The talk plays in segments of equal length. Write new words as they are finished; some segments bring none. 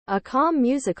A calm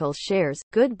musical shares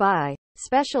Goodbye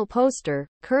special poster,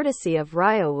 courtesy of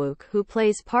Ryowook, who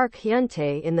plays Park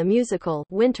Hyun-tae in the musical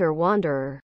Winter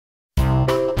Wanderer.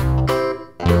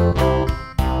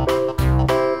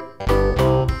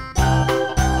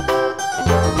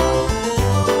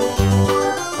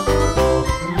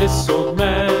 This old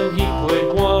man, he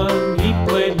played one. He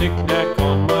played knick-knack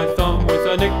on my thumb with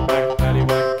a knick-knack,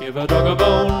 paddywhack, give a dog a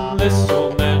bone. This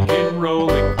old man came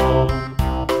rolling home.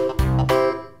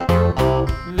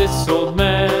 This old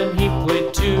man, he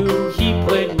played two. He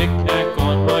played knick-knack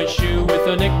on my shoe with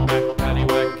a knick-knack,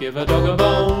 paddywhack, give a dog a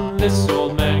bone. This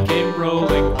old man came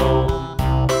rolling home.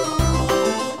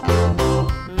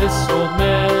 This old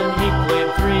man, he played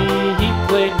three. He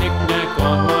played knick-knack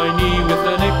on my knee with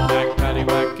a knick-knack,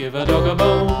 paddywhack, give a dog a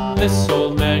bone. This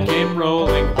old man came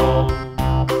rolling home.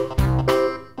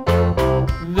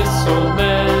 This old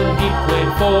man, he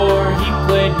played four. He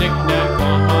played knick-knack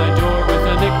on my door with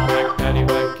a knick-knack,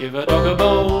 paddywhack, give a dog a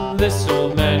bone. This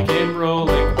old man came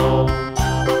rolling home.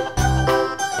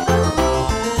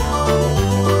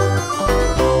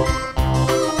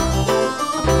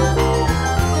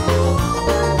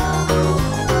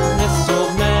 This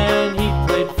old man, he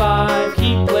played five.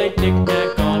 He played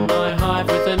knick-knack on my hive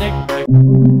with a knick-knack.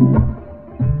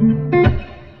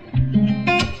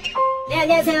 네,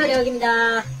 안녕하세요,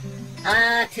 려욱입니다.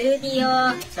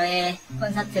 드디어 저의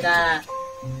콘서트가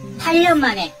 8년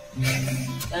만에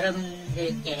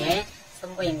여러분들께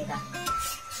선보입니다.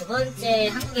 두 번째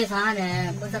한국에서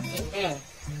하는 콘서트인데,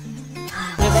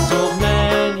 This old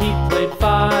man, he played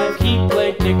five. He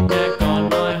played knick-knack on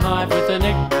my hive with a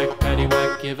knick-knack,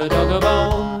 paddywhack, give a dog a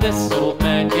bone. This old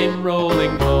man came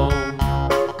rolling home.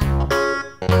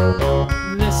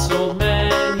 This old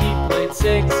man, he played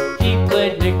six. He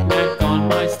played knick-knack on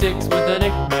my sticks with a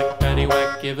knick-knack,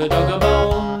 paddywhack, give a dog a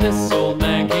bone. This old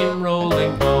man came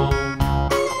rolling home.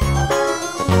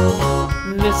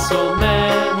 This old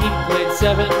man, he played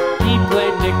seven. He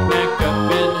played knick-knack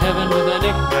up in heaven with a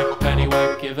knick-knack,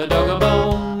 paddywhack, give a dog a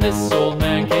bone. This old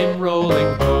man came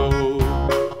rolling home.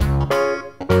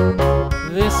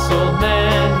 This old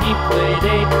man, he played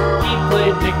eight. He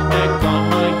played knick-knack on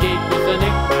my gate with a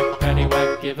knick-knack,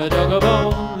 paddywhack, give a dog a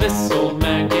bone. This old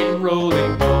man came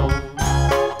rolling home.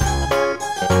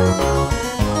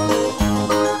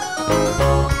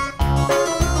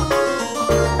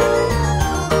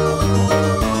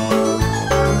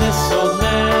 This old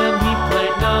man, he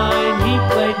played nine. He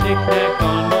played knick-knack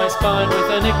on my spine with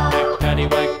a knick-knack,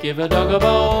 paddywhack, give a dog a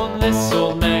bone. This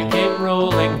old man came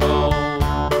rolling home.